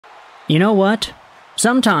You know what?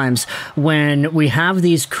 Sometimes when we have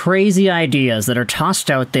these crazy ideas that are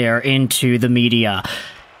tossed out there into the media,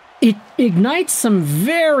 it ignites some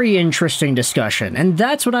very interesting discussion, and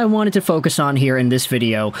that's what I wanted to focus on here in this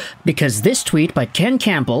video, because this tweet by Ken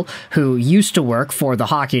Campbell, who used to work for the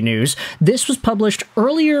Hockey News, this was published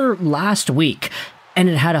earlier last week, and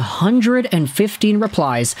it had 115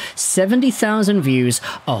 replies, 70,000 views,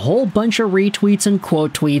 a whole bunch of retweets and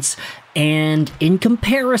quote tweets, and in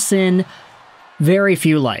comparison, very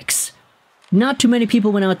few likes. Not too many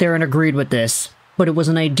people went out there and agreed with this, but it was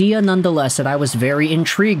an idea nonetheless that I was very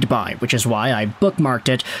intrigued by, which is why I bookmarked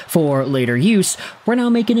it for later use. We're now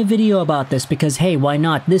making a video about this because, hey, why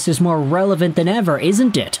not? This is more relevant than ever,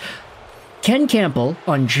 isn't it? Ken Campbell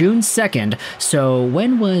on June 2nd, so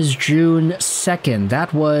when was June 2nd?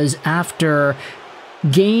 That was after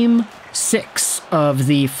Game 6 of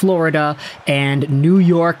the Florida and New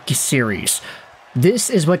York series. This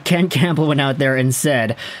is what Ken Campbell went out there and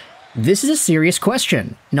said. This is a serious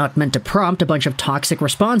question, not meant to prompt a bunch of toxic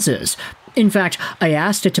responses. In fact, I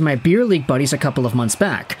asked it to my beer league buddies a couple of months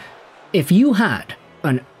back. If you had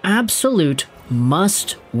an absolute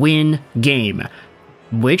must-win game,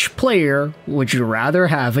 which player would you rather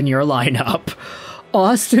have in your lineup?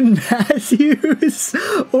 Auston Matthews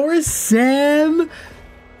or Sam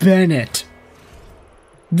Bennett?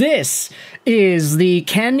 This is the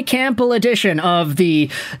Ken Campbell edition of the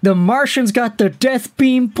Martians got the death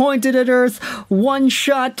beam pointed at Earth, one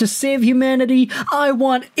shot to save humanity, I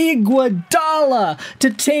want Iguodala to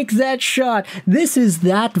take that shot. This is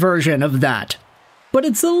that version of that. But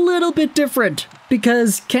it's a little bit different,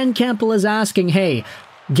 because Ken Campbell is asking, hey,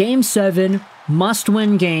 Game 7,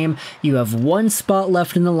 must-win game, you have one spot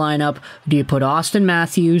left in the lineup, do you put Auston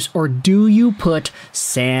Matthews or do you put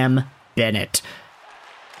Sam Bennett?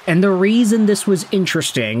 And the reason this was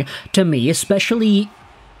interesting to me, especially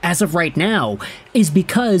as of right now, is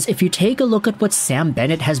because if you take a look at what Sam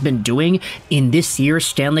Bennett has been doing in this year's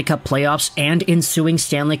Stanley Cup Playoffs and ensuing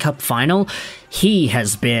Stanley Cup Final, he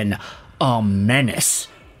has been a menace.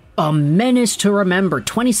 A menace to remember.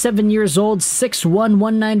 27 years old, 6'1",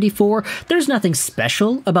 194. There's nothing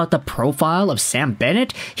special about the profile of Sam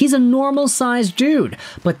Bennett. He's a normal-sized dude.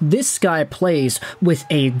 But this guy plays with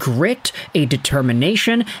a grit, a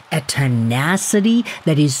determination, a tenacity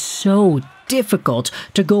that is so difficult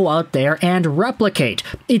to go out there and replicate.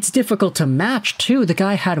 It's difficult to match, too. The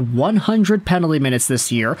guy had 100 penalty minutes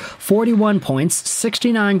this year, 41 points,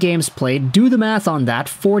 69 games played. Do the math on that.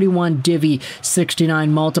 41 divvy,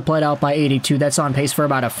 69 multiplied out by 82. That's on pace for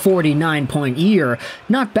about a 49-point year.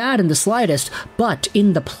 Not bad in the slightest, but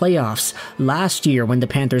in the playoffs last year when the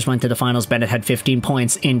Panthers went to the finals, Bennett had 15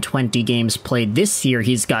 points in 20 games played. This year,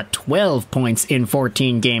 he's got 12 points in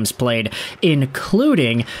 14 games played,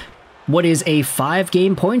 including what is a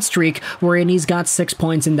 5-game point streak wherein he's got 6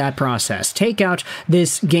 points in that process. Take out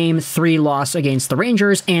this Game 3 loss against the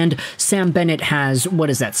Rangers, and Sam Bennett has, what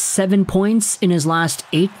is that, 7 points in his last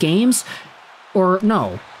 8 games? Or,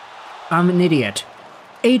 no, I'm an idiot.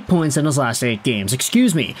 8 points in his last 8 games,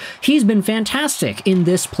 excuse me. He's been fantastic in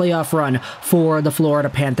this playoff run for the Florida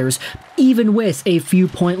Panthers. Even with a few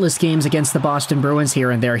pointless games against the Boston Bruins here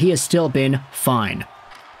and there, he has still been fine.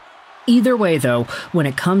 Either way, though, when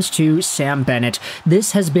it comes to Sam Bennett,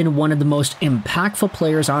 this has been one of the most impactful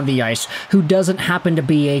players on the ice who doesn't happen to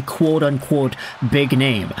be a quote-unquote big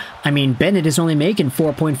name. I mean, Bennett is only making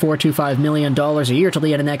 $4.425 million a year till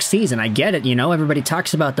the end of next season. I get it, you know, everybody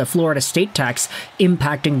talks about the Florida state tax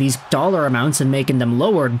impacting these dollar amounts and making them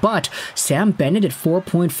lowered, but Sam Bennett at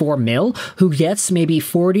 $4.4 mil, who gets maybe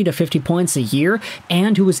 40 to 50 points a year,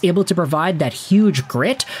 and who is able to provide that huge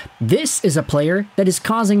grit, this is a player that is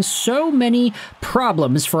causing so many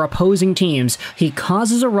problems for opposing teams. He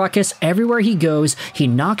causes a ruckus everywhere he goes, he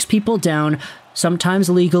knocks people down, sometimes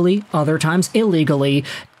legally, other times illegally,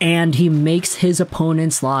 and he makes his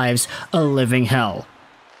opponents' lives a living hell.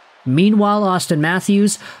 Meanwhile, Auston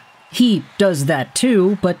Matthews, he does that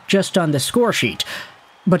too, but just on the score sheet.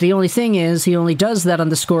 But the only thing is, he only does that on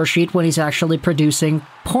the score sheet when he's actually producing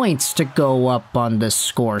points to go up on the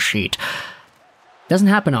score sheet. Doesn't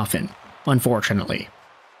happen often, unfortunately.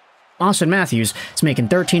 Auston Matthews is making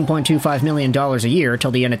 $13.25 million a year till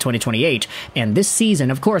the end of 2028, and this season,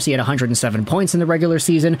 of course, he had 107 points in the regular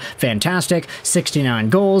season, fantastic, 69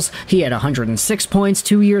 goals, he had 106 points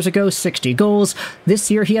 2 years ago, 60 goals, this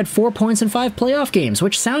year he had 4 points in 5 playoff games,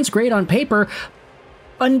 which sounds great on paper,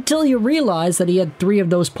 until you realize that he had 3 of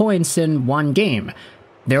those points in 1 game.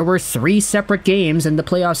 There were 3 separate games in the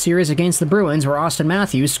playoff series against the Bruins where Auston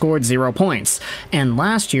Matthews scored 0 points. And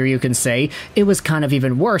last year, you can say, it was kind of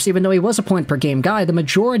even worse. Even though he was a point-per-game guy, the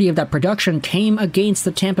majority of that production came against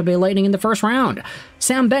the Tampa Bay Lightning in the first round.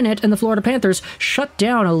 Sam Bennett and the Florida Panthers shut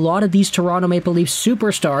down a lot of these Toronto Maple Leafs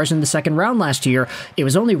superstars in the second round last year. It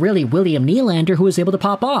was only really William Nylander who was able to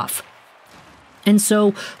pop off. And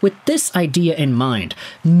so, with this idea in mind,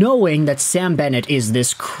 knowing that Sam Bennett is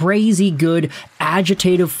this crazy good,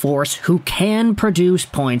 agitative force who can produce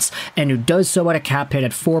points and who does so at a cap hit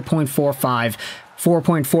at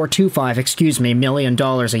 $4.425 million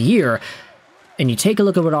a year, and you take a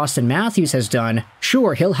look at what Auston Matthews has done,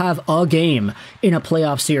 sure, he'll have a game in a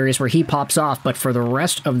playoff series where he pops off, but for the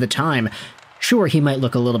rest of the time, sure, he might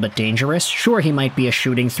look a little bit dangerous, sure, he might be a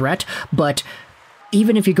shooting threat, but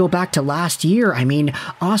even if you go back to last year, I mean,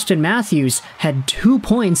 Auston Matthews had 2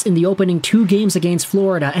 points in the opening 2 games against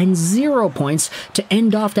Florida and 0 points to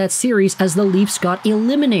end off that series as the Leafs got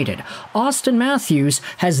eliminated. Auston Matthews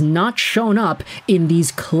has not shown up in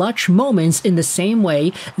these clutch moments in the same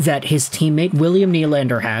way that his teammate William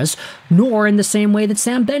Nylander has, nor in the same way that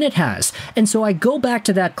Sam Bennett has. And so I go back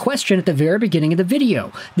to that question at the very beginning of the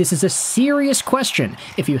video. This is a serious question.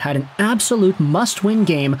 If you had an absolute must-win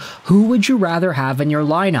game, who would you rather have in your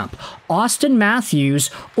lineup, Auston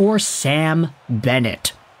Matthews or Sam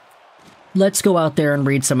Bennett? Let's go out there and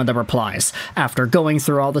read some of the replies. After going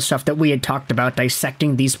through all the stuff that we had talked about,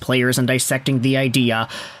 dissecting these players and dissecting the idea,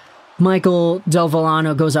 Michael Del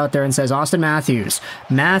Villano goes out there and says, Auston Matthews.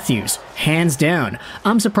 Matthews, hands down.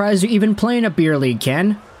 I'm surprised you even play in a beer league,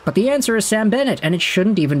 Ken. But the answer is Sam Bennett, and it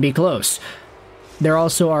shouldn't even be close. There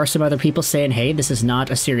also are some other people saying, hey, this is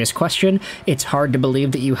not a serious question. It's hard to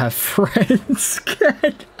believe that you have friends.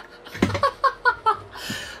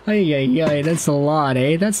 Ay, that's a lot,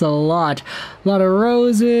 eh? That's a lot. A lot of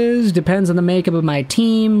roses. Depends on the makeup of my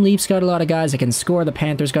team. Leafs got a lot of guys that can score. The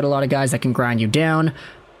Panthers got a lot of guys that can grind you down.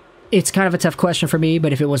 It's kind of a tough question for me,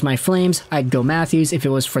 but if it was my Flames, I'd go Matthews. If it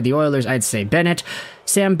was for the Oilers, I'd say Bennett.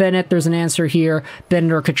 Sam Bennett, there's an answer here.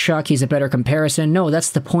 Bennett or Tkachuk, he's a better comparison. No,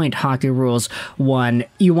 that's the point, Hockey Rules 1.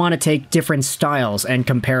 You want to take different styles and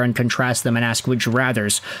compare and contrast them and ask would you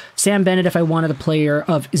rathers. Sam Bennett, if I wanted a player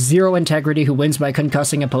of 0 integrity who wins by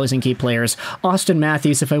concussing opposing key players. Auston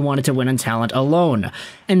Matthews, if I wanted to win on talent alone.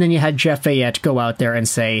 And then you had Jeff Fayette go out there and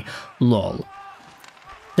say, lol.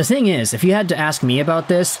 The thing is, if you had to ask me about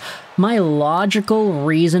this, my logical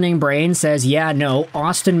reasoning brain says, yeah, no,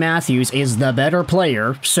 Auston Matthews is the better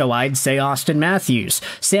player, so I'd say Auston Matthews.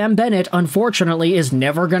 Sam Bennett, unfortunately, is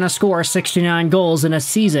never going to score 69 goals in a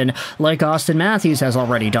season like Auston Matthews has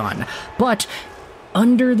already done. But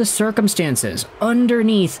under the circumstances,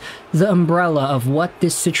 underneath the umbrella of what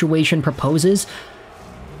this situation proposes,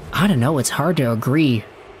 I don't know, it's hard to agree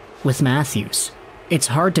with Matthews. It's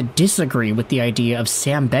hard to disagree with the idea of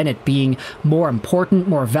Sam Bennett being more important,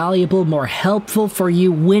 more valuable, more helpful for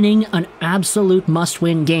you winning an absolute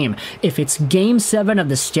must-win game. If it's Game 7 of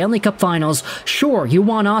the Stanley Cup Finals, sure, you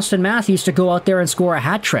want Auston Matthews to go out there and score a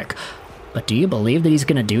hat trick. But do you believe that he's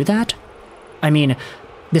going to do that? I mean,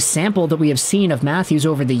 the sample that we have seen of Matthews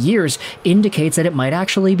over the years indicates that it might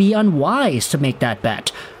actually be unwise to make that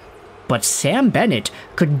bet. But Sam Bennett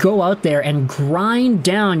could go out there and grind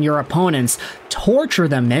down your opponents, torture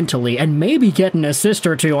them mentally, and maybe get an assist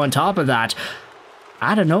or 2 on top of that.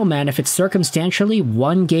 I don't know, man, if it's circumstantially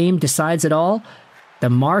one game decides it all, the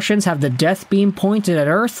Martians have the death beam pointed at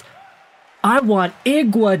Earth, I want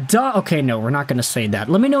Iguodala. Okay, no, we're not going to say that.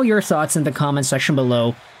 Let me know your thoughts in the comment section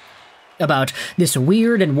below about this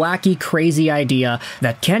weird and wacky, crazy idea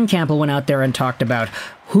that Ken Campbell went out there and talked about.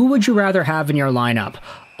 Who would you rather have in your lineup?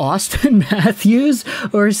 Auston Matthews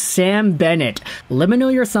or Sam Bennett? Let me know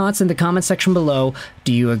your thoughts in the comment section below.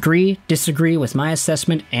 Do you agree, disagree with my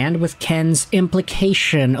assessment and with Ken's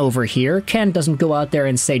implication over here? Ken doesn't go out there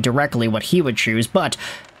and say directly what he would choose, but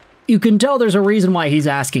you can tell there's a reason why he's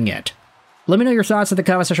asking it. Let me know your thoughts in the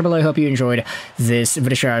comment section below. I hope you enjoyed this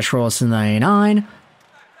video.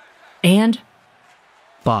 And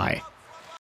bye.